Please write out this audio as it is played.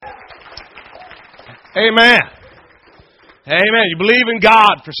Amen. Amen. You believe in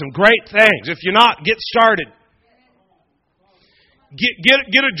God for some great things. If you're not, get started.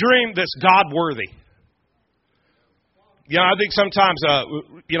 Get a dream that's God-worthy. You know, I think sometimes,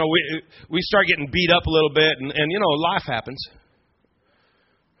 we start getting beat up a little bit, and life happens.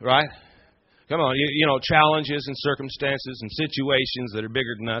 Right? Come on, challenges and circumstances and situations that are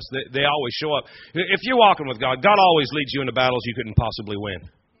bigger than us, they always show up. If you're walking with God, God always leads you into battles you couldn't possibly win.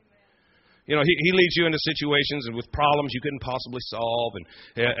 You know, He leads you into situations and with problems you couldn't possibly solve and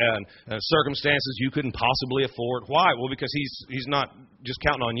circumstances you couldn't possibly afford. Why? Well, because He's not just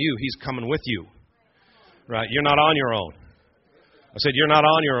counting on you. He's coming with you. Right? You're not on your own. I said, you're not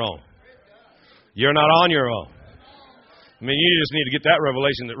on your own. You're not on your own. I mean, you just need to get that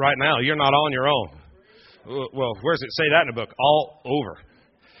revelation that right now you're not on your own. Well, where does it say that in the book? All over.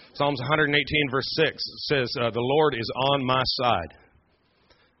 Psalms 118, verse 6 says, the Lord is on my side.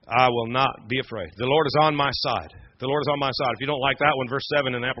 I will not be afraid. The Lord is on my side. The Lord is on my side. If you don't like that one, verse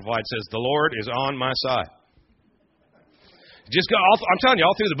 7 in Amplified says, the Lord is on my side. I'm telling you,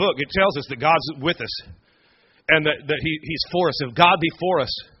 all through the book, it tells us that God's with us and that He's for us. If God be for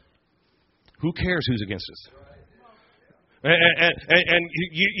us, who cares who's against us? And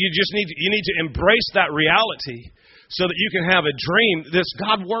you just need to embrace that reality so that you can have a dream that's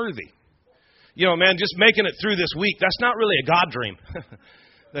God-worthy. You know, man, just making it through this week, that's not really a God dream.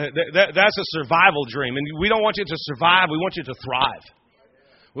 That's a survival dream. And we don't want you to survive. We want you to thrive.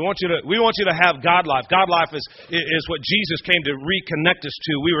 We want you to have God life. God life is what Jesus came to reconnect us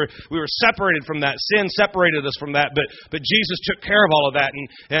to. We were separated from that. Sin separated us from that, but Jesus took care of all of that,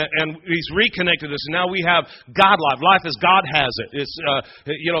 and He's reconnected us. And now we have God life. Life as God has it.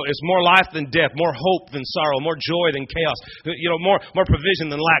 It's more life than death, more hope than sorrow, more joy than chaos. More provision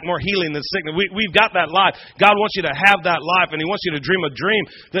than lack, more healing than sickness. We've got that life. God wants you to have that life, and He wants you to dream a dream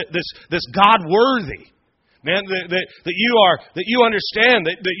that's God worthy. Man, that you understand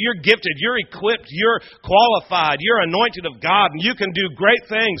that you're gifted, you're equipped, you're qualified, you're anointed of God, and you can do great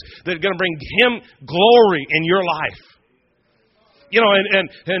things that are going to bring Him glory in your life. I'm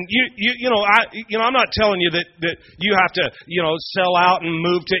not telling you that you have to, sell out and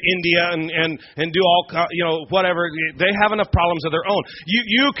move to India and do all, whatever. They have enough problems of their own.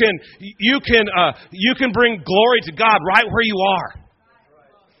 You can bring glory to God right where you are.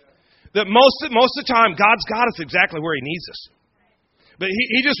 That most of the time, God's got us exactly where He needs us. But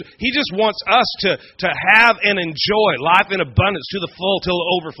He just wants us to have and enjoy life in abundance to the full, till the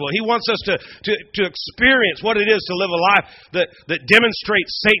overflow. He wants us to experience what it is to live a life that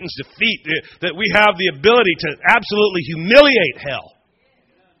demonstrates Satan's defeat, that we have the ability to absolutely humiliate hell.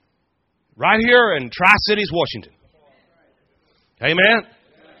 Right here in Tri-Cities, Washington. Amen?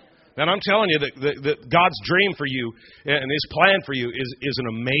 And I'm telling you that God's dream for you and His plan for you is an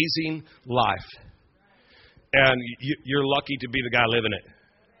amazing life. And you're lucky to be the guy living it.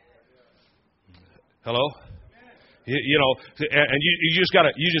 Hello? And you just got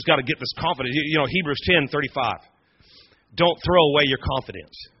to get this confidence. Hebrews 10:35. Don't throw away your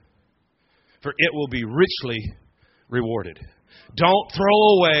confidence, for it will be richly rewarded. Don't throw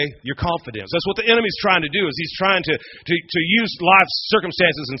away your confidence. That's what the enemy's trying to do. Is he's trying to use life's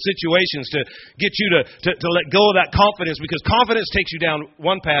circumstances and situations to get you to let go of that confidence, because confidence takes you down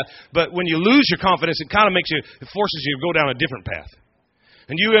one path, but when you lose your confidence, it forces you to go down a different path.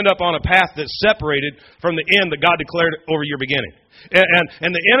 And you end up on a path that's separated from the end that God declared over your beginning.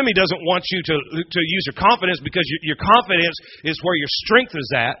 And the enemy doesn't want you to use your confidence, because your confidence is where your strength is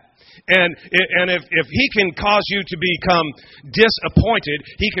at. And if he can cause you to become disappointed,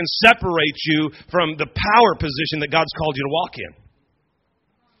 he can separate you from the power position that God's called you to walk in.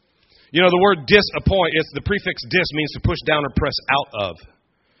 The word disappoint, the prefix dis means to push down or press out of.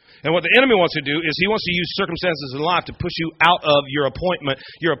 And what the enemy wants to do is he wants to use circumstances in life to push you out of your appointment.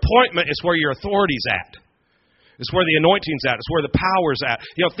 Your appointment is where your authority's at. It's where the anointing's at. It's where the power's at.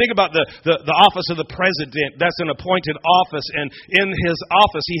 Think about the office of the president. That's an appointed office. And in his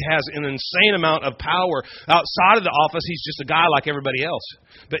office, he has an insane amount of power. Outside of the office, he's just a guy like everybody else.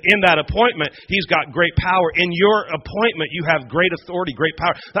 But in that appointment, he's got great power. In your appointment, you have great authority, great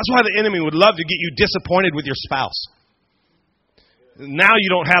power. That's why the enemy would love to get you disappointed with your spouse. Now you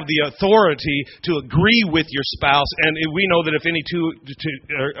don't have the authority to agree with your spouse, and we know that if any two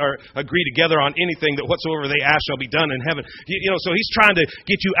agree together on anything, that whatsoever they ask shall be done in heaven. So he's trying to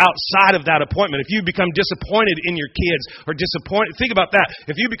get you outside of that appointment. If you become disappointed in your kids, or think about that.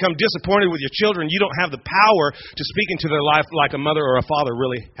 If you become disappointed with your children, you don't have the power to speak into their life like a mother or a father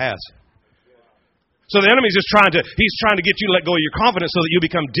really has. So the enemy's just trying to get you to let go of your confidence so that you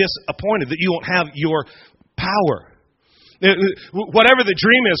become disappointed, that you won't have your power. Whatever the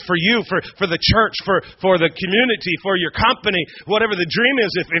dream is for you, for the church, for the community, for your company, whatever the dream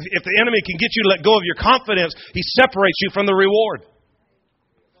is, if the enemy can get you to let go of your confidence, he separates you from the reward.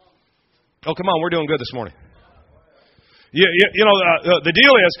 Oh, come on, we're doing good this morning. The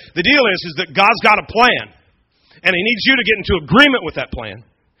deal is that God's got a plan, and He needs you to get into agreement with that plan,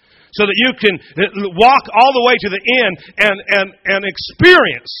 so that you can walk all the way to the end and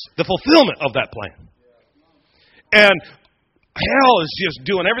experience the fulfillment of that plan. And hell is just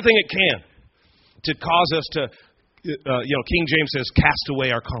doing everything it can to cause us to, King James says, cast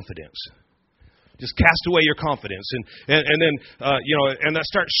away our confidence. Just cast away your confidence. And then, and that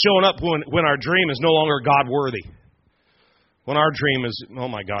starts showing up when our dream is no longer God worthy. When our dream is, oh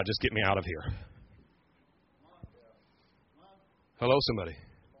my God, just get me out of here. Hello, somebody.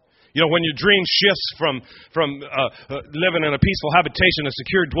 When your dream shifts from living in a peaceful habitation, a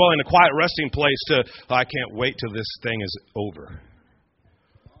secure dwelling, a quiet resting place to, I can't wait till this thing is over.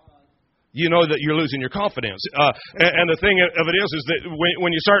 You know that you're losing your confidence. And the thing of it is that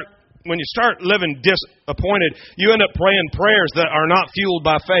when you start living disappointed, you end up praying prayers that are not fueled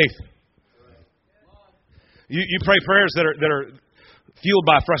by faith. You pray prayers that are fueled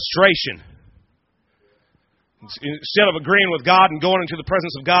by frustration. Instead of agreeing with God and going into the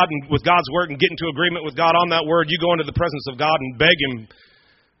presence of God and with God's word and getting to agreement with God on that word, you go into the presence of God and beg Him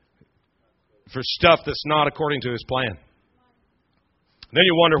for stuff that's not according to His plan. Then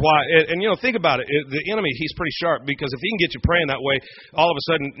you wonder why. And think about it. The enemy, he's pretty sharp, because if he can get you praying that way, all of a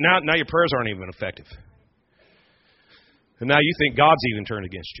sudden, now your prayers aren't even effective. And now you think God's even turned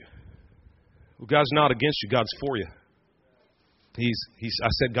against you. Well, God's not against you. God's for you.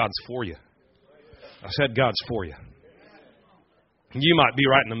 I said God's for you. I said God's for you. You might be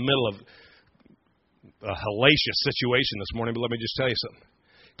right in the middle of a hellacious situation this morning, but let me just tell you something.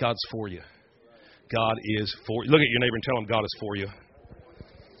 God's for you. God is for you. Look at your neighbor and tell him God is for you.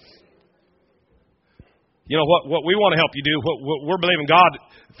 You know what we want to help you do, what we're believing God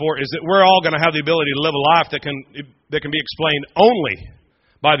for, is that we're all going to have the ability to live a life that can be explained only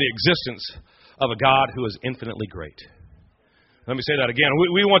by the existence of a God who is infinitely great. Let me say that again.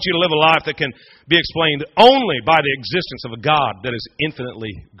 We want you to live a life that can be explained only by the existence of a God that is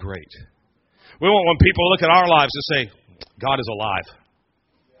infinitely great. We want when people look at our lives to say, God is alive.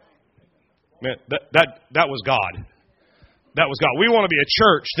 Man, that was God. That was God. We want to be a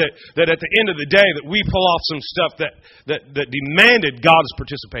church that at the end of the day that we pull off some stuff that demanded God's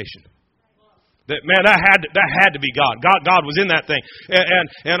participation. That had to be God. God was in that thing,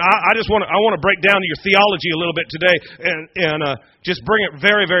 and I just want to break down your theology a little bit today, and just bring it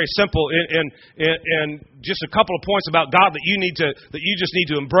very, very simple, and just a couple of points about God that you just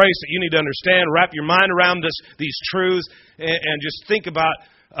need to embrace, that you need to understand, wrap your mind around these truths, and just think about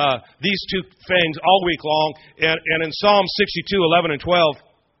these two things all week long. And in Psalm 62:11 and 12,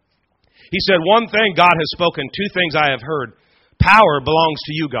 he said, "One thing God has spoken, two things I have heard. Power belongs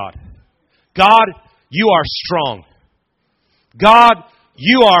to you, God. God, you are strong. God,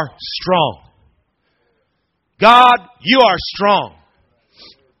 you are strong. God, you are strong."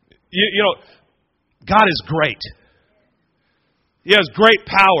 God is great. He has great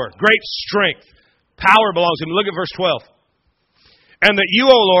power, great strength. Power belongs to Him. Look at verse 12. "And that you,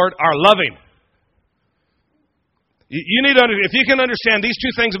 O Lord, are loving." You need to, if you can understand these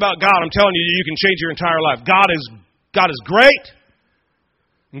two things about God, I'm telling you, you can change your entire life. God is great,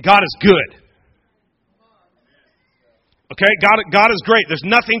 and God is good. Okay, God is great. There's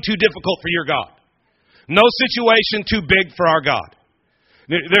nothing too difficult for your God. No situation too big for our God.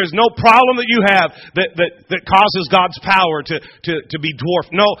 There's no problem that you have that causes God's power to be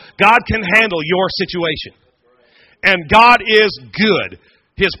dwarfed. No, God can handle your situation. And God is good.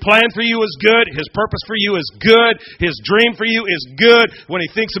 His plan for you is good. His purpose for you is good. His dream for you is good. When He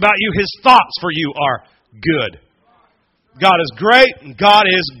thinks about you, His thoughts for you are good. God is great, and God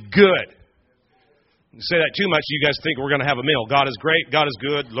is good. You say that too much, you guys think we're going to have a meal. God is great. God is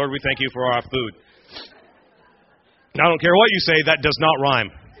good. Lord, we thank you for our food. I don't care what you say, that does not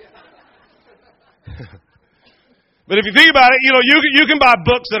rhyme. But if you think about it, you can buy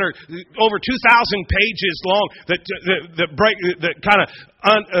books that are over 2,000 pages long that kind of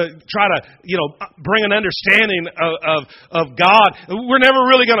try to bring an understanding of God. We're never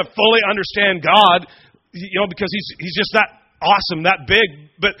really going to fully understand God, because He's just that awesome, that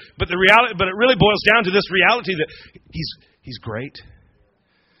big. But the reality, but it really boils down to this reality that He's great,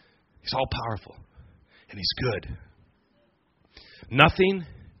 He's all powerful, and He's good. Nothing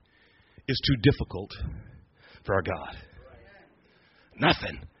is too difficult for our God.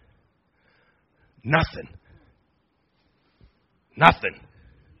 Nothing.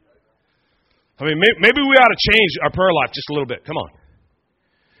 I mean, maybe we ought to change our prayer life just a little bit. Come on.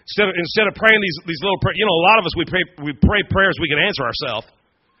 Instead of praying these little prayers, a lot of us, we pray prayers we can answer ourselves.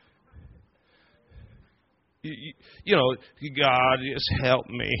 God, just help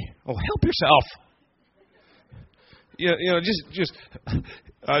me. Oh, help yourself.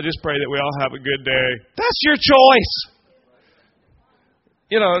 I just pray that we all have a good day. That's your choice.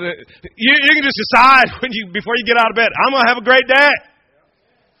 You can just decide before you get out of bed, I'm going to have a great day.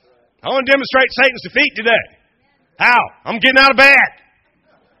 I want to demonstrate Satan's defeat today. How? I'm getting out of bed.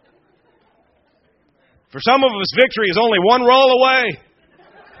 For some of us, victory is only one roll away.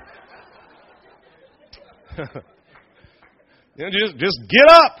 Just get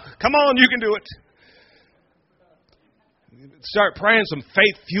up. Come on, you can do it. Start praying some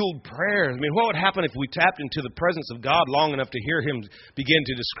faith-fueled prayers. I mean, what would happen if we tapped into the presence of God long enough to hear Him begin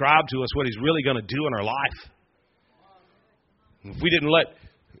to describe to us what He's really going to do in our life? If we didn't let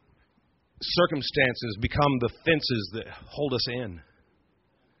circumstances become the fences that hold us in.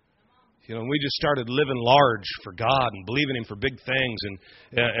 And we just started living large for God and believing Him for big things and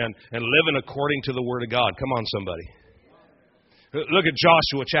living according to the Word of God. Come on, somebody. Look at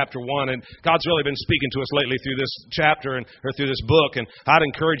Joshua chapter 1, and God's really been speaking to us lately through this chapter or through this book, and I'd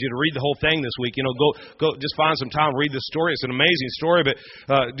encourage you to read the whole thing this week. Go just find some time, read this story. It's an amazing story, but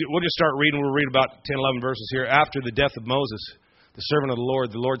we'll just start reading. We'll read about 10, 11 verses here. After the death of Moses, the servant of the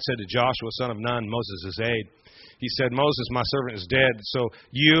Lord said to Joshua, son of Nun, Moses' aide, he said, Moses, my servant is dead, so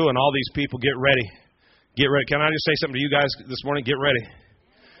you and all these people get ready. Get ready. Can I just say something to you guys this morning? Get ready.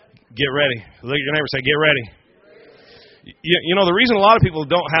 Get ready. Look at your neighbor and say, get ready. The reason a lot of people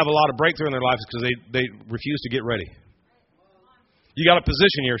don't have a lot of breakthrough in their lives is because they refuse to get ready. You got to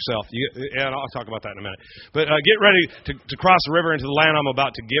position yourself. And I'll talk about that in a minute. But get ready to cross the river into the land I'm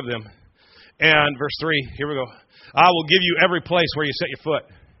about to give them. And verse 3, here we go. I will give you every place where you set your foot.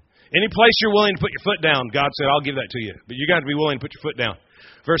 Any place you're willing to put your foot down, God said, I'll give that to you. But you got to be willing to put your foot down.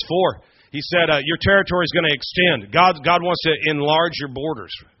 Verse 4, He said, your territory is going to extend. God wants to enlarge your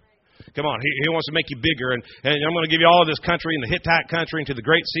borders. Come on, He wants to make you bigger. And I'm going to give you all of this country and the Hittite country and to the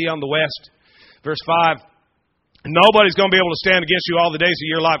great sea on the west. Verse 5, nobody's going to be able to stand against you all the days of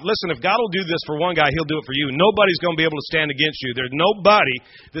your life. Listen, if God will do this for one guy, He'll do it for you. Nobody's going to be able to stand against you. There's nobody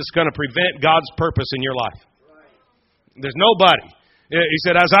that's going to prevent God's purpose in your life. There's nobody. He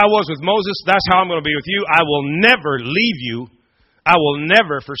said, as I was with Moses, that's how I'm going to be with you. I will never leave you. I will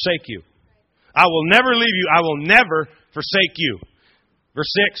never forsake you. I will never leave you. I will never forsake you.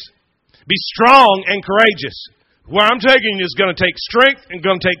 Verse 6, be strong and courageous. Where I'm taking you is going to take strength and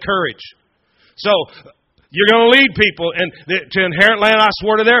going to take courage. So, you're going to lead people to inherit land I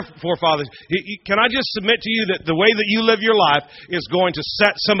swore to their forefathers. Can I just submit to you that the way that you live your life is going to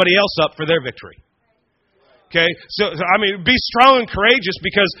set somebody else up for their victory? Okay, so be strong and courageous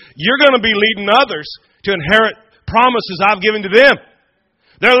because you're going to be leading others to inherit promises I've given to them.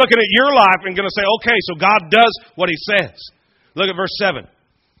 They're looking at your life and going to say, okay, so God does what He says. Look at verse 7.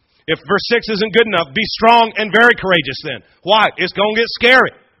 If verse 6 isn't good enough, be strong and very courageous then. Why? It's going to get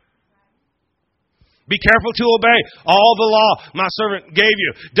scary. Be careful to obey all the law my servant gave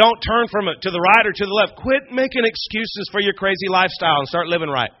you. Don't turn from it to the right or to the left. Quit making excuses for your crazy lifestyle and start living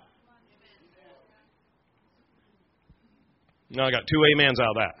right. No, I got 2 amens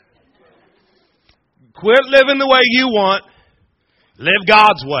out of that. Quit living the way you want. Live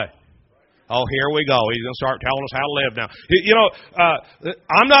God's way. Oh, here we go. He's going to start telling us how to live now.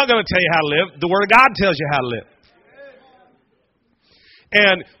 I'm not going to tell you how to live. The Word of God tells you how to live.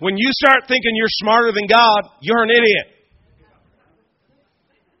 And when you start thinking you're smarter than God, you're an idiot.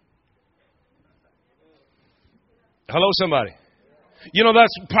 Hello, somebody.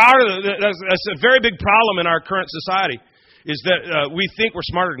 That's part of that's a very big problem in our current society. Is that we think we're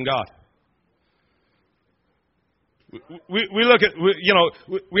smarter than God. We look at,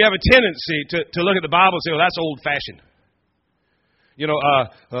 we have a tendency to look at the Bible and say, well, that's old-fashioned.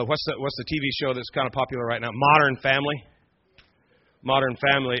 What's the TV show that's kind of popular right now? Modern Family. Modern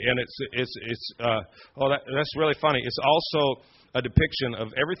Family, and that's really funny. It's also a depiction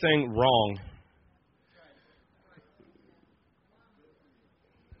of everything wrong.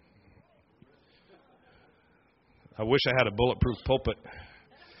 I wish I had a bulletproof pulpit.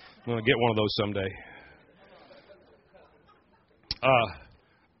 I'm going to get one of those someday.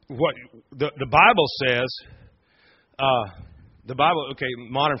 What the Bible says,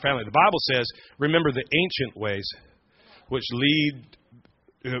 Modern Family. The Bible says, remember the ancient ways, which lead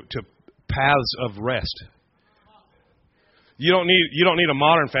to paths of rest. You don't need a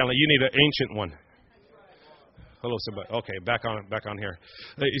modern family. You need an ancient one. Hello, somebody. Okay, back on here.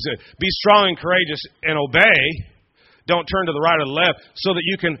 He said, be strong and courageous and obey. Don't turn to the right or the left, so that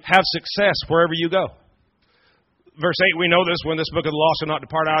you can have success wherever you go. Verse 8, we know this, when this book of the law shall not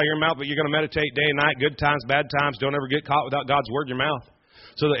depart out of your mouth, but you're going to meditate day and night, good times, bad times. Don't ever get caught without God's word in your mouth.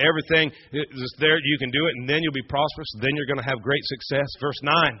 So that everything is there, you can do it, and then you'll be prosperous. Then you're going to have great success. Verse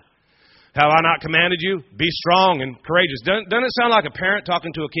 9, have I not commanded you? Be strong and courageous. Doesn't it sound like a parent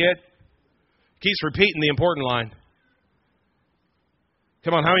talking to a kid? Keeps repeating the important line.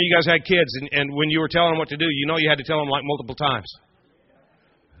 Come on, how many of you guys had kids, and when you were telling them what to do, you know you had to tell them like multiple times?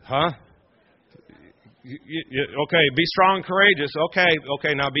 Huh? Okay, be strong and courageous.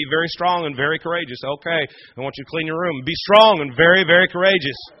 Okay, now be very strong and very courageous. Okay, I want you to clean your room. Be strong and very, very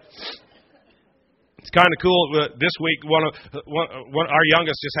courageous. It's kind of cool. This week, one our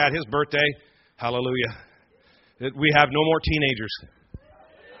youngest just had his birthday. Hallelujah. We have no more teenagers.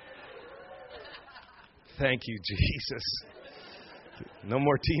 Thank you, Jesus. No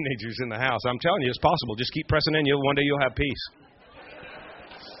more teenagers in the house. I'm telling you, it's possible. Just keep pressing in. One day you'll have peace.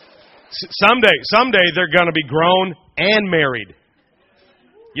 Someday they're going to be grown and married.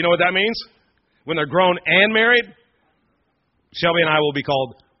 You know what that means? When they're grown and married, Shelby and I will be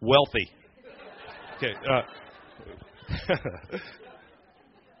called wealthy. Okay.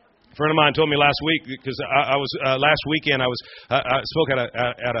 A friend of mine told me last week, because I was last weekend I spoke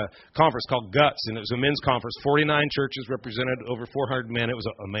at a conference called Guts, and it was a men's conference. 49 churches represented, over 400 men. It was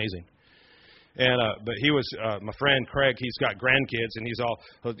amazing. And but he was my friend Craig. He's got grandkids, and he's all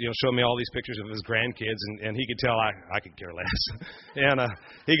showing me all these pictures of his grandkids, and he could tell I could care less. And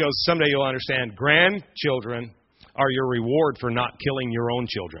he goes, someday you'll understand. Grandchildren are your reward for not killing your own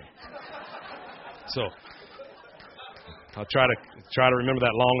children. So I'll try to remember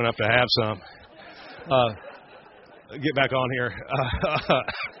that long enough to have some. Get back on here.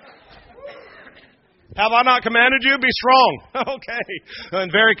 Have I not commanded you? Be strong. Okay.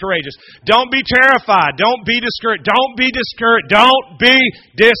 And very courageous. Don't be terrified. Don't be discouraged. Don't be discouraged. Don't be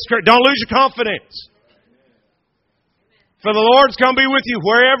discouraged. Don't lose your confidence. For the Lord's going to be with you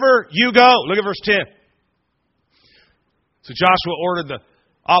wherever you go. Look at verse 10. So Joshua ordered the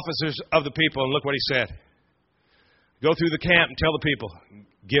officers of the people, and look what he said. Go through the camp and tell the people,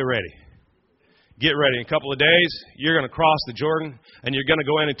 get ready. Get ready. In a couple of days, you're going to cross the Jordan, and you're going to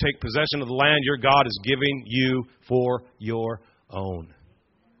go in and take possession of the land your God is giving you for your own.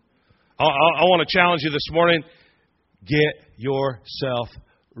 I want to challenge you this morning. Get yourself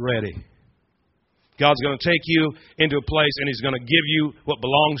ready. God's going to take you into a place, and He's going to give you what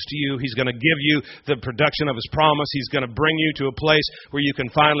belongs to you. He's going to give you the production of His promise. He's going to bring you to a place where you can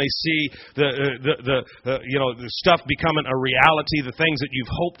finally see the stuff becoming a reality, the things that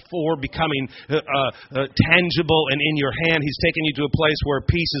you've hoped for becoming tangible and in your hand. He's taking you to a place where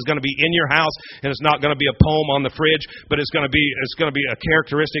peace is going to be in your house, and it's not going to be a poem on the fridge, but it's going to be a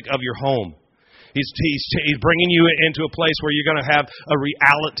characteristic of your home. He's bringing you into a place where you're going to have a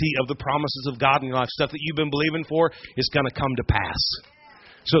reality of the promises of God in your life. Stuff that you've been believing for is going to come to pass.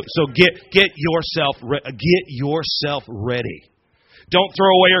 So get yourself ready. Don't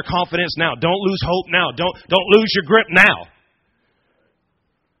throw away your confidence now. Don't lose hope now. Don't lose your grip now.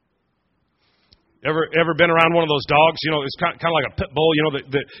 Ever been around one of those dogs? It's kind of like a pit bull.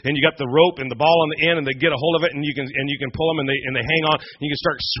 And you got the rope and the ball on the end, and they get a hold of it, and you can pull them, and they hang on. And you can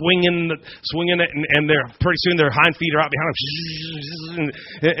start swinging it, and they're pretty soon their hind feet are out behind them,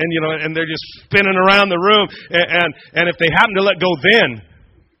 and they're just spinning around the room. And if they happen to let go, then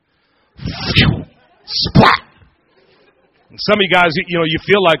splat. And some of you guys, you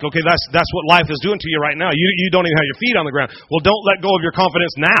feel like, okay, that's what life is doing to you right now. You don't even have your feet on the ground. Well, don't let go of your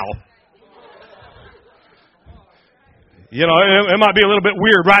confidence now. It might be a little bit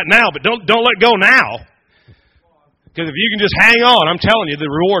weird right now, but don't let go now. Because if you can just hang on, I'm telling you,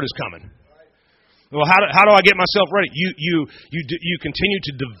 the reward is coming. Well, how do I get myself ready? You continue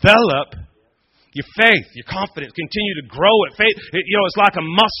to develop your faith, your confidence, continue to grow it. Faith, it's like a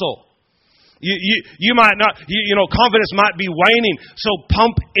muscle. You might not, confidence might be waning, so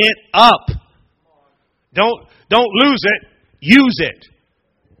pump it up. Don't lose it, use it.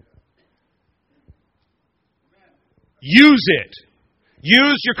 Use it.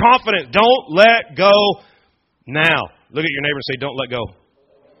 Use your confidence. Don't let go now. Look at your neighbor and say, don't let go.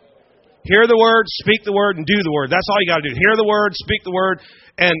 Hear the word, speak the word, and do the word. That's all you got to do. Hear the word, speak the word,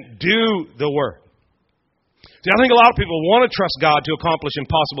 and do the word. See, I think a lot of people want to trust God to accomplish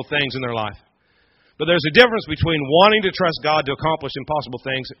impossible things in their life. But there's a difference between wanting to trust God to accomplish impossible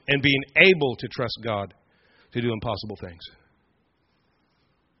things and being able to trust God to do impossible things.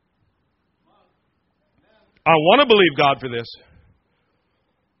 I want to believe God for this,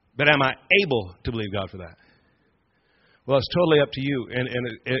 but am I able to believe God for that? Well, it's totally up to you, and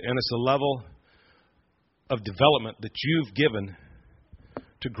it's a level of development that you've given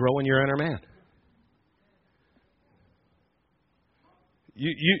to grow in your inner man.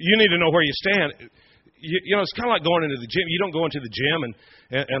 You need to know where you stand. You know, it's kind of like going into the gym. You don't go into the gym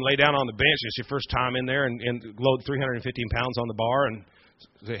and lay down on the bench. It's your first time in there and load 315 pounds on the bar and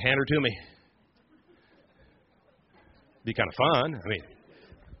say, hand her to me. Be kind of fun. I mean,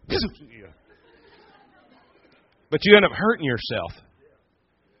 but you end up hurting yourself.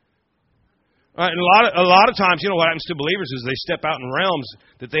 And a lot of times, you know what happens to believers is they step out in realms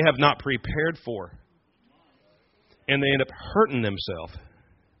that they have not prepared for, and they end up hurting themselves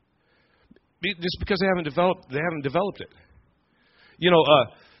just because they haven't developed it. You know,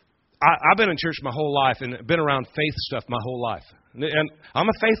 I've been in church my whole life and been around faith stuff my whole life, and I'm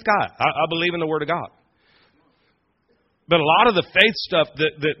a faith guy. I believe in the Word of God. But a lot of the faith stuff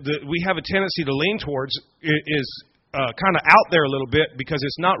that we have a tendency to lean towards is kind of out there a little bit because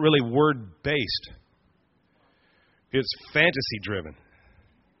it's not really word-based. It's fantasy-driven.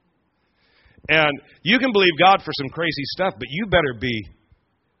 And you can believe God for some crazy stuff, but you better be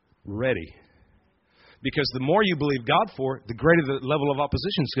ready. Because the more you believe God for it, the greater the level of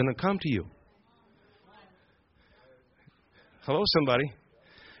opposition is going to come to you. Hello, somebody.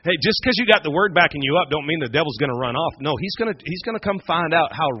 Hey, just because you got the word backing you up don't mean the devil's going to run off. No, he's going to come find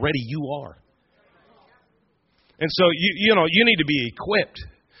out how ready you are. And so you need to be equipped.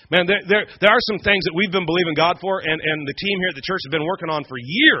 Man, there are some things that we've been believing God for, and the team here at the church has been working on for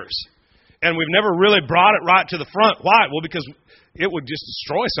years, and we've never really brought it right to the front. Why? Well, because it would just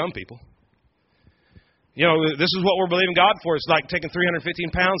destroy some people. You know, this is what we're believing God for. It's like taking 315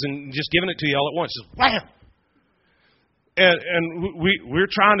 pounds and just giving it to you all at once. Just wham! And we're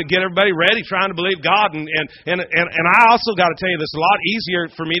trying to get everybody ready, trying to believe God. And I also got to tell you, this is a lot easier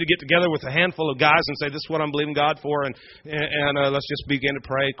for me to get together with a handful of guys and say, this is what I'm believing God for, and let's just begin to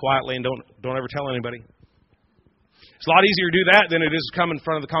pray quietly and don't ever tell anybody. It's a lot easier to do that than it is to come in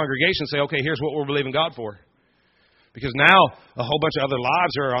front of the congregation and say, okay, here's what we're believing God for. Because now a whole bunch of other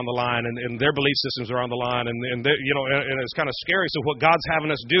lives are on the line, and their belief systems are on the line, and it's kind of scary. So what God's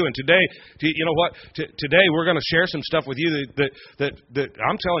having us do, and today, today we're going to share some stuff with you that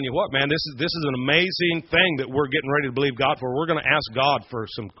I'm telling you what, man, this is an amazing thing that we're getting ready to believe God for. We're going to ask God for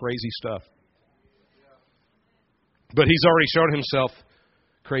some crazy stuff, but He's already shown Himself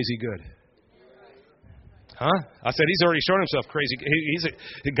crazy good. Huh? I said He's already shown Himself crazy.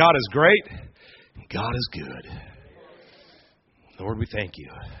 God is great. God is good. Lord, we thank you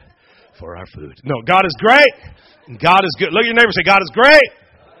for our food. No, God is great. God is good. Look at your neighbor and say, God is great.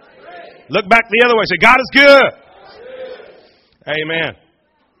 God is great. Look back the other way and say, God is good. God is good. Amen.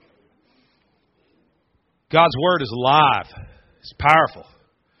 God's word is alive. It's powerful.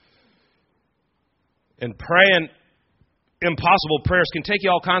 And praying impossible prayers can take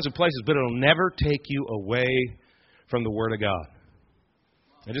you all kinds of places, but it'll never take you away from the Word of God.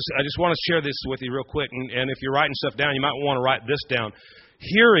 I just want to share this with you real quick, and if you're writing stuff down, you might want to write this down.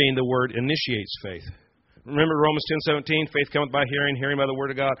 Hearing the Word initiates faith. Remember Romans 10:17, faith cometh by hearing, hearing by the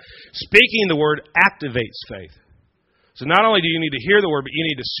Word of God. Speaking the Word activates faith. So not only do you need to hear the Word, but you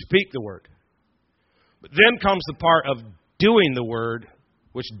need to speak the Word. But then comes the part of doing the Word,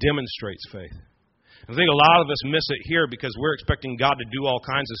 which demonstrates faith. I think a lot of us miss it here because we're expecting God to do all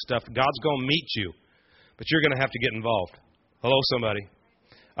kinds of stuff. God's going to meet you, but you're going to have to get involved. Hello, somebody.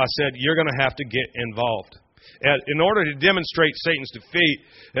 I said, you're going to have to get involved. In order to demonstrate Satan's defeat,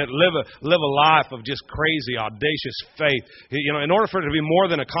 live a life of just crazy, audacious faith. You know, in order for it to be more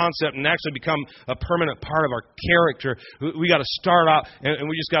than a concept and actually become a permanent part of our character, we got to start out and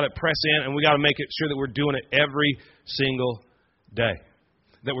we just got to press in and we got to make it sure that we're doing it every single day.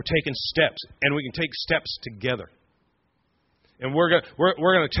 That we're taking steps, and we can take steps together. And we're going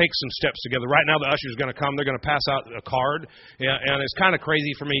to take some steps together. Right now, the usher's going to come. They're going to pass out a card. And it's kind of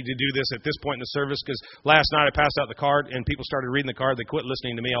crazy for me to do this at this point in the service because last night I passed out the card and people started reading the card. They quit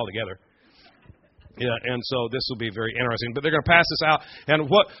listening to me altogether. Yeah, and so this will be very interesting. But they're going to pass this out. And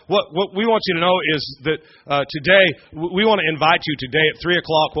what we want you to know is that today, we want to invite you today at 3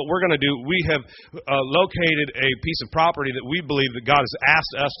 o'clock. What we're going to do, we have located a piece of property that we believe that God has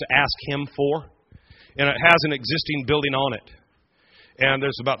asked us to ask Him for. And it has an existing building on it. And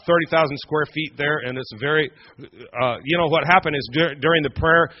there's about 30,000 square feet there, and it's very, what happened is during the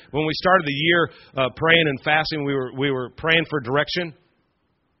prayer, when we started the year praying and fasting, we were praying for direction.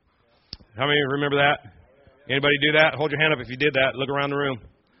 How many remember that? Anybody do that? Hold your hand up if you did that. Look around the room.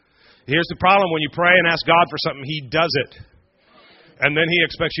 Here's the problem: when you pray and ask God for something, He does it, and then He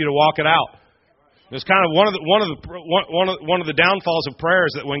expects you to walk it out. It's kind of one of the downfalls of prayer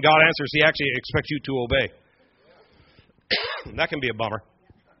is that when God answers, He actually expects you to obey. That can be a bummer.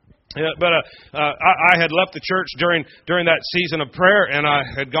 Yeah, but I had left the church during that season of prayer, and I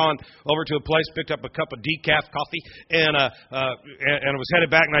had gone over to a place, picked up a cup of decaf coffee, and I was headed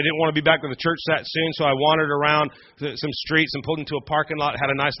back, and I didn't want to be back to the church that soon, so I wandered around some streets and pulled into a parking lot,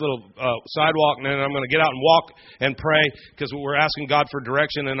 had a nice little sidewalk, and then I'm going to get out and walk and pray, because we're asking God for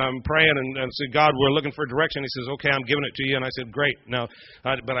direction, and I'm praying, and said, God, we're looking for direction. He says, okay, I'm giving it to you, and I said, great, now,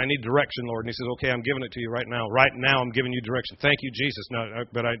 but I need direction, Lord, and he says, okay, I'm giving it to you right now. Right now, I'm giving you direction. Thank you, Jesus. No,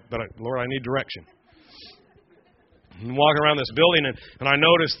 Lord, I need direction. I'm walking around this building, and I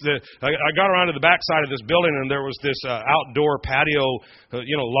noticed that I got around to the back side of this building, and there was this outdoor patio,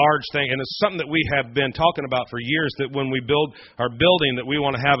 large thing. And it's something that we have been talking about for years, that when we build our building, that we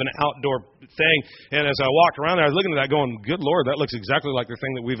want to have an outdoor thing. And as I walked around there, I was looking at that going, good Lord, that looks exactly like the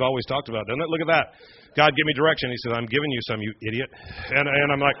thing that we've always talked about, doesn't it? Look at that. God, give me direction. He said, I'm giving you some, you idiot. And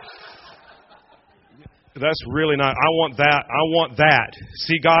I'm like, that's really not. I want that. I want that.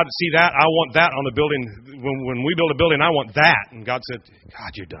 See, God, see that? I want that on the building. When we build a building, I want that. And God said,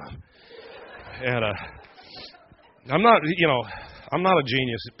 God, you're dumb. And I'm not a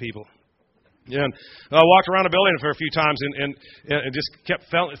genius at people. And I walked around the building for a few times and just kept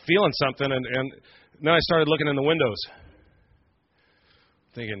feeling something. And then I started looking in the windows,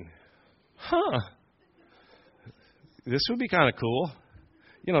 thinking, this would be kind of cool.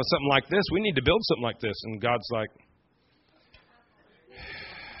 Something like this. We need to build something like this. And God's like,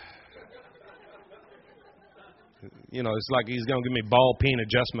 it's like he's going to give me ball peen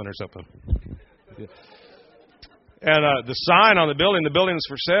adjustment or something. And the sign on the building is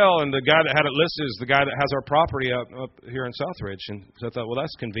for sale, and the guy that had it listed is the guy that has our property up here in Southridge. And so I thought, well,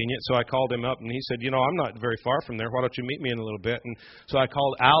 that's convenient. So I called him up, and he said, I'm not very far from there. Why don't you meet me in a little bit? And so I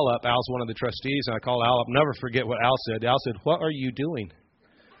called Al up. Al's one of the trustees, and I called Al up. Never forget what Al said. Al said, what are you doing?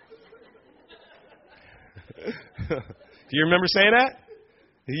 Do you remember saying that?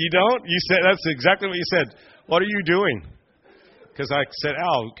 You don't? You said that's exactly what you said. What are you doing? Because I said,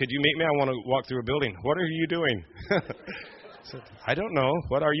 Al, could you meet me? I want to walk through a building. What are you doing? I said, I don't know.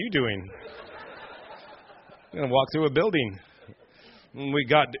 What are you doing? I'm going to walk through a building. And we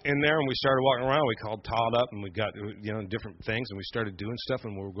got in there and we started walking around. We called Todd up and we got different things and we started doing stuff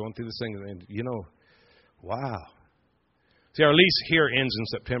and we were going through this thing and wow. See, our lease here ends in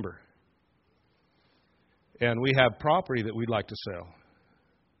September. And we have property that we'd like to sell.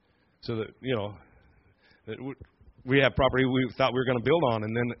 So that, that we have property we thought we were going to build on.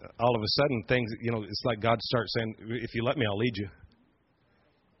 And then all of a sudden, things, it's like God starts saying, if you let me, I'll lead you.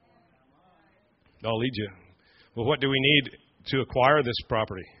 I'll lead you. Well, what do we need to acquire this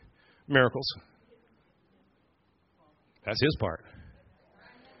property? Miracles. That's his part.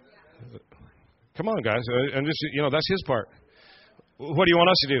 Come on, guys. And just, that's his part. What do you want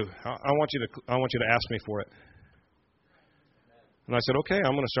us to do? I want you to ask me for it. And I said, okay,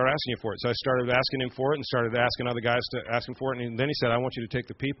 I'm going to start asking you for it. So I started asking him for it and started asking other guys to ask him for it. And then he said, I want you to take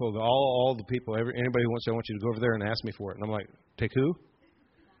the people, all the people, anybody who wants to, I want you to go over there and ask me for it. And I'm like, take who?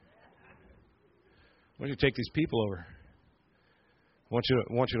 I want you to take these people over. I want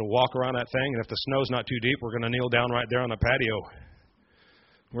you to walk around that thing. And if the snow's not too deep, we're going to kneel down right there on the patio.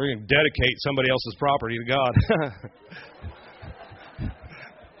 We're going to dedicate somebody else's property to God.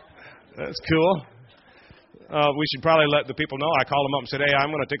 That's cool. We should probably let the people know. I called them up and said, hey, I'm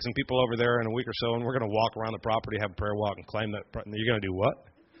going to take some people over there in a week or so, and we're going to walk around the property, have a prayer walk, and claim that. You're going to do what?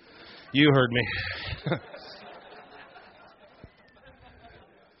 You heard me.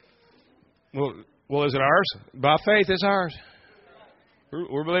 Well, is it ours? By faith, it's ours.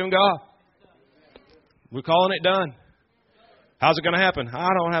 We're believing God. We're calling it done. How's it going to happen? I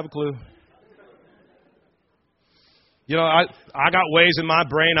don't have a clue. I got ways in my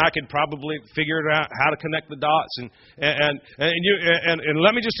brain I could probably figure it out how to connect the dots and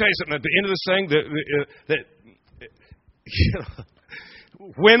let me just tell you something at the end of this thing that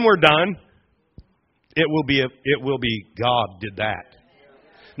when we're done, it will be God did that.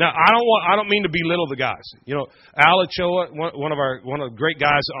 Now I don't mean to belittle the guys. Al Ochoa, one of the great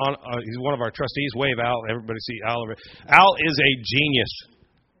guys he's one of our trustees. Wave Al. Everybody see Al over. Al is a genius.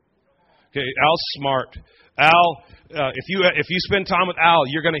 Okay, Al's smart. Al, if you spend time with Al,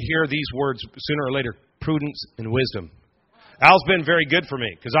 you're going to hear these words sooner or later: prudence and wisdom. Al's been very good for me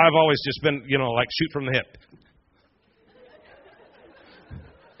because I've always just been, like shoot from the hip.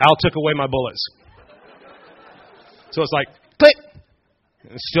 Al took away my bullets, so it's like click.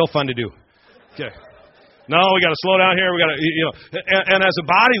 It's still fun to do. Okay. No, we got to slow down here. We got to, and as a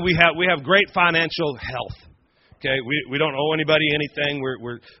body, we have great financial health. Okay, we don't owe anybody anything.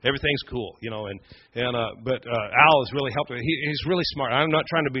 We're everything's cool, you know. But Al has really helped. He's really smart. I'm not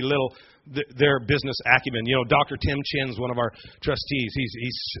trying to belittle their business acumen. You know, Dr. Tim Chin's one of our trustees.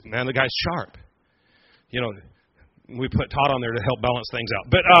 Man, the guy's sharp. You know, we put Todd on there to help balance things out.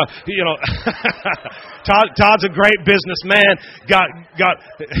 But you know, Todd's a great businessman. Got.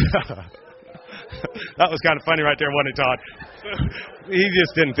 That was kind of funny right there, wasn't it, Todd? He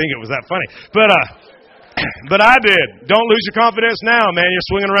just didn't think it was that funny. But I did. Don't lose your confidence now, man. You're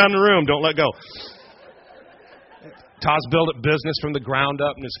swinging around the room. Don't let go. Todd's built a business from the ground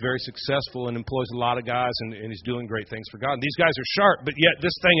up, and it's very successful and employs a lot of guys, and he's doing great things for God. And these guys are sharp, but yet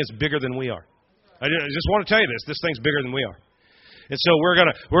this thing is bigger than we are. I just want to tell you this. This thing's bigger than we are. And so we're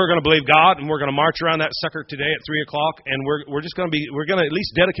gonna believe God, and we're gonna march around that sucker today at 3:00, and we're gonna at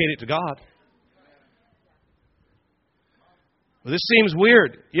least dedicate it to God. Well, this seems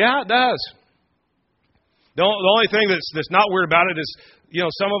weird. Yeah, it does. The only thing that's not weird about it is, you know,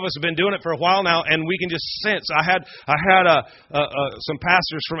 some of us have been doing it for a while now, and we can just sense. I had some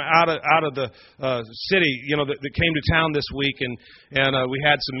pastors from out of the city, you know, that came to town this week, and we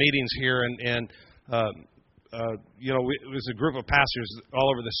had some meetings here, and you know, it was a group of pastors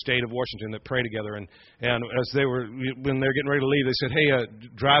all over the state of Washington that pray together, and as when they're getting ready to leave, they said, "Hey,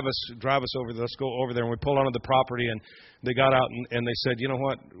 drive us over there. Let's go over there." And we pulled onto the property, and they got out and they said, "You know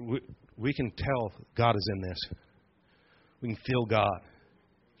what? We can tell God is in this. We can feel God."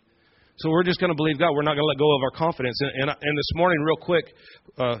 So we're just going to believe God. We're not going to let go of our confidence. And this morning, real quick,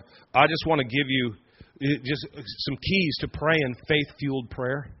 I just want to give you just some keys to praying faith-fueled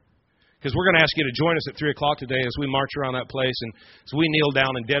prayer. Because we're going to ask you to join us at 3:00 today as we march around that place and as we kneel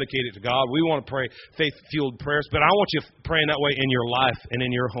down and dedicate it to God. We want to pray faith-fueled prayers, but I want you praying that way in your life and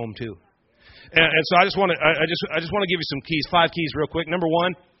in your home too. And so I just want to give you some keys, 5 keys real quick. Number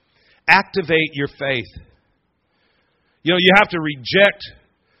 1, activate your faith. You know, you have to reject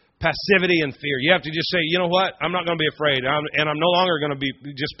passivity and fear. You have to just say, you know what, I'm not going to be afraid, and I'm no longer going to be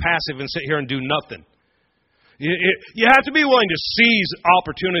just passive and sit here and do nothing. You have to be willing to seize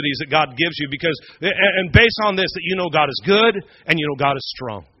opportunities that God gives you, because, and based on this, that you know God is good and you know God is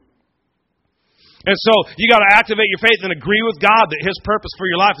strong. And so you got to activate your faith and agree with God that His purpose for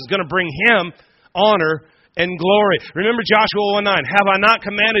your life is going to bring Him honor and glory. Remember Joshua 1:9, have I not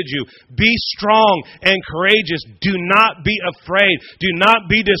commanded you? Be strong and courageous. Do not be afraid. Do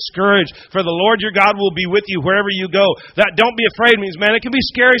not be discouraged, for the Lord your God will be with you wherever you go. That don't be afraid means, man, it can be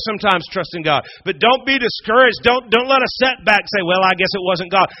scary sometimes trusting God. But don't be discouraged. Don't let a setback say, well, I guess it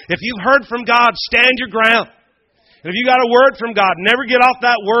wasn't God. If you've heard from God, stand your ground. And if you got a word from God, never get off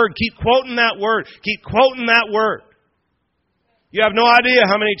that word. Keep quoting that word. Keep quoting that word. You have no idea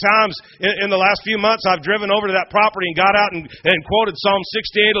how many times in the last few months I've driven over to that property and got out and quoted Psalm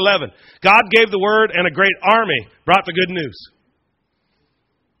 68:11. God gave the word, and a great army brought the good news.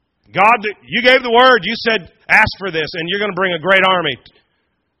 God, you gave the word. You said, ask for this, and you're going to bring a great army.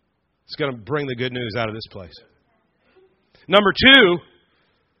 It's going to bring the good news out of this place. Number 2,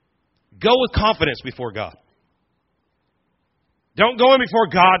 go with confidence before God. Don't go in before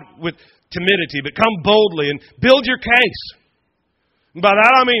God with timidity, but come boldly and build your case. By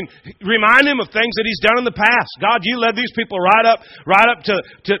that I mean, remind Him of things that He's done in the past. God, you led these people right up to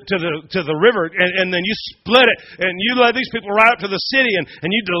the river, and then you split it, and you led these people right up to the city, and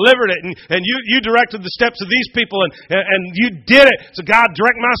you delivered it, and you directed the steps of these people, and you did it. So God,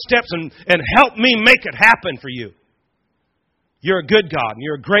 direct my steps and help me make it happen for you. You're a good God, and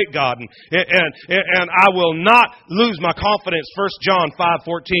you're a great God, and I will not lose my confidence. 1 John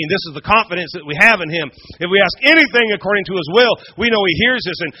 5:14. This is the confidence that we have in Him. If we ask anything according to His will, we know He hears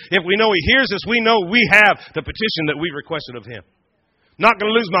us, and if we know He hears us, we know we have the petition that we requested of Him. I'm not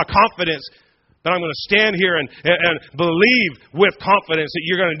going to lose my confidence, but I'm going to stand here and believe with confidence that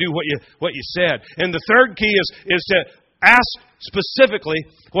you're going to do what you said. And the third key is to ask specifically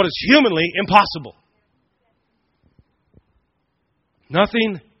what is humanly impossible.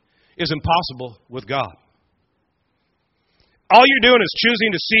 Nothing is impossible with God. All you're doing is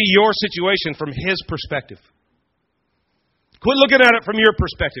choosing to see your situation from His perspective. Quit looking at it from your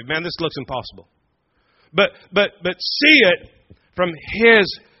perspective. Man, this looks impossible. But see it from His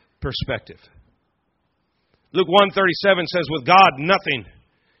perspective. Luke 1:37 says, with God, nothing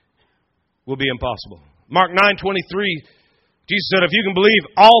will be impossible. Mark 9:23, Jesus said, if you can believe,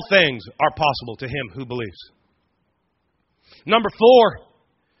 all things are possible to him who believes. Number 4,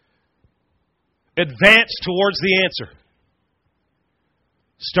 advance towards the answer.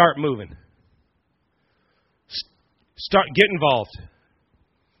 Start moving. Get involved.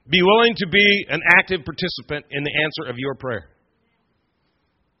 Be willing to be an active participant in the answer of your prayer.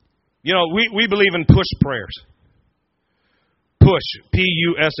 You know, we believe in push prayers. Push.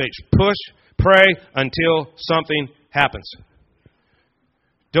 P-U-S-H. Push. Pray until something happens.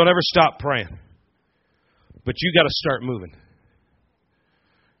 Don't ever stop praying. But you got to start moving.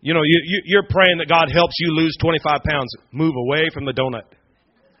 You know, you're praying that God helps you lose 25 pounds. Move away from the donut.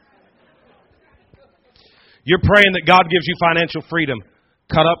 You're praying that God gives you financial freedom.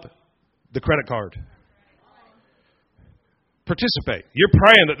 Cut up the credit card. Participate. You're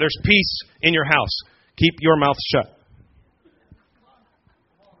praying that there's peace in your house. Keep your mouth shut.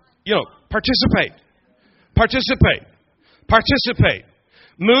 You know, participate. Participate. Participate.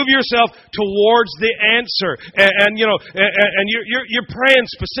 Move yourself towards the answer, and you're praying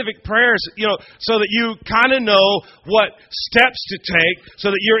specific prayers, so that you kind of know what steps to take,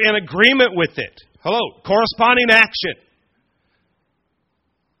 so that you're in agreement with it. Hello, corresponding action.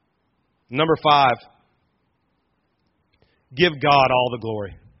 Number 5, give God all the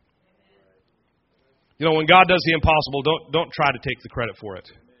glory. You know, when God does the impossible, don't try to take the credit for it.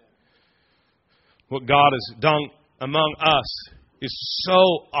 What God has done among us is so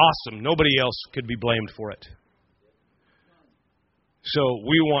awesome. Nobody else could be blamed for it. So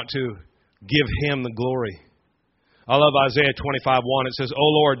we want to give Him the glory. I love Isaiah 25:1. It says, "O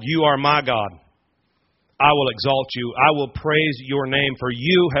Lord, you are my God. I will exalt you. I will praise your name, for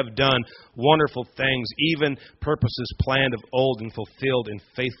you have done wonderful things, even purposes planned of old and fulfilled in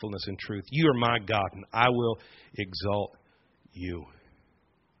faithfulness and truth. You are my God, and I will exalt you."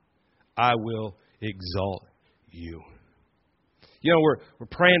 I will exalt you. You know, we're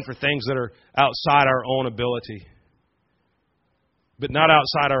praying for things that are outside our own ability, but not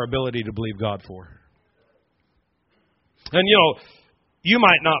outside our ability to believe God for. And, you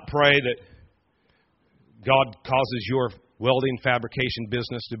might not pray that God causes your welding fabrication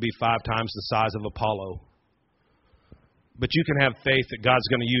business to be 5 times the size of Apollo. But you can have faith that God's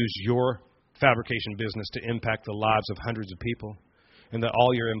going to use your fabrication business to impact the lives of hundreds of people, and that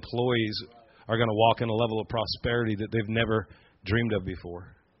all your employees are going to walk in a level of prosperity that they've never dreamed of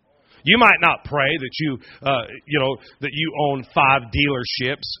before. You might not pray that that you own 5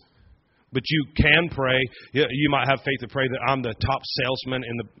 dealerships, but you can pray. You might have faith to pray that I'm the top salesman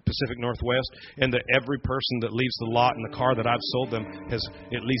in the Pacific Northwest, and that every person that leaves the lot in the car that I've sold them has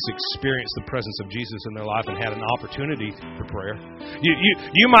at least experienced the presence of Jesus in their life and had an opportunity for prayer.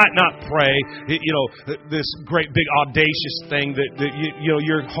 You might not pray, this great big audacious thing that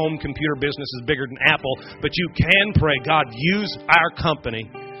your home computer business is bigger than Apple, but you can pray, God, use our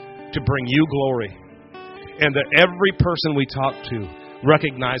company to bring you glory, and that every person we talk to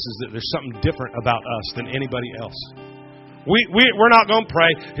recognizes that there's something different about us than anybody else. We're not going to pray,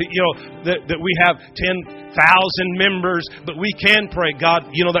 that we have 10,000 members, but we can pray, God,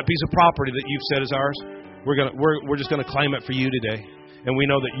 that piece of property that you've said is ours, we're just going to claim it for you today. And we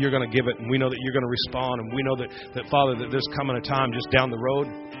know that you're going to give it, and we know that you're going to respond, and we know that Father, that there's coming a time just down the road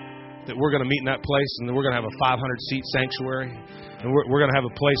that we're going to meet in that place, and then we're going to have a 500-seat sanctuary. And we're going to have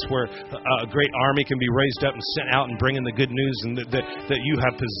a place where a great army can be raised up and sent out and bring in the good news, and that you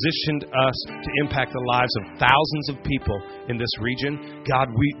have positioned us to impact the lives of thousands of people in this region.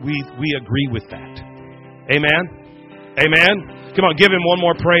 God, we agree with that. Amen? Amen? Come on, give Him one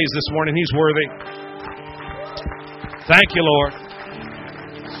more praise this morning. He's worthy. Thank you, Lord.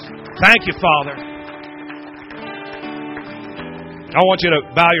 Thank you, Father. I want you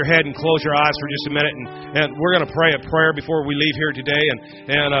to bow your head and close your eyes for just a minute, and we're going to pray a prayer before we leave here today, and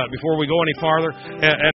before we go any farther. And